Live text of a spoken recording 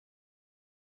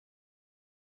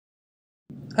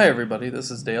Hi everybody,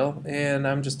 this is Dale, and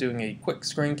I'm just doing a quick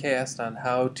screencast on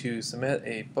how to submit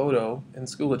a photo in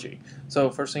Schoology.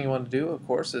 So first thing you want to do, of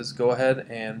course, is go ahead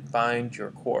and find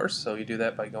your course. So you do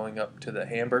that by going up to the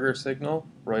hamburger signal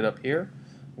right up here.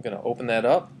 I'm going to open that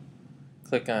up,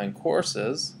 click on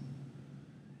Courses,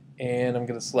 and I'm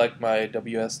going to select my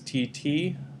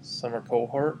WSTT Summer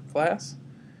Cohort class.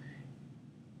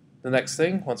 The next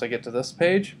thing, once I get to this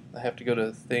page, I have to go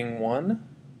to Thing 1.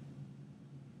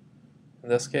 In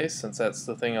this case, since that's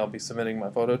the thing I'll be submitting my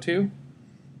photo to,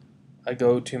 I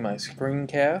go to my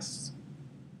screencasts,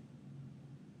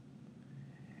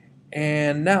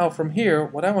 and now from here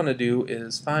what I want to do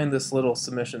is find this little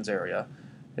submissions area.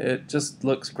 It just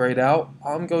looks grayed out.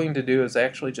 All I'm going to do is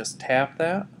actually just tap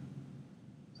that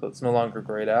so it's no longer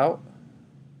grayed out,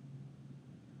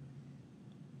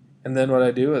 and then what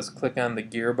I do is click on the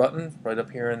gear button right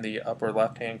up here in the upper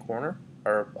left hand corner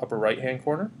or upper right hand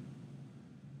corner,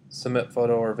 submit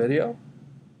photo or video.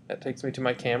 That takes me to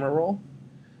my camera roll.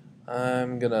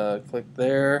 I'm gonna click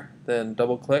there, then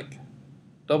double click,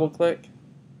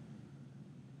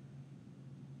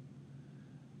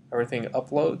 everything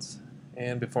uploads,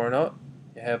 and before I know it,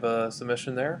 you have a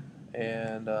submission there,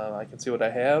 and I can see what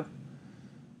I have.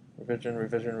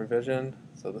 Revision.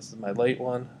 So this is my late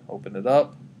one. Open it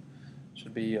up.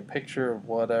 Should be a picture of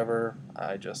whatever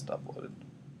I just uploaded.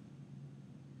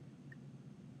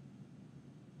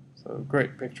 So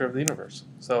great, picture of the universe.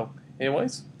 So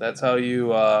anyways, that's how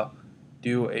you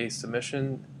do a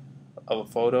submission of a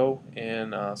photo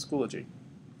in Schoology.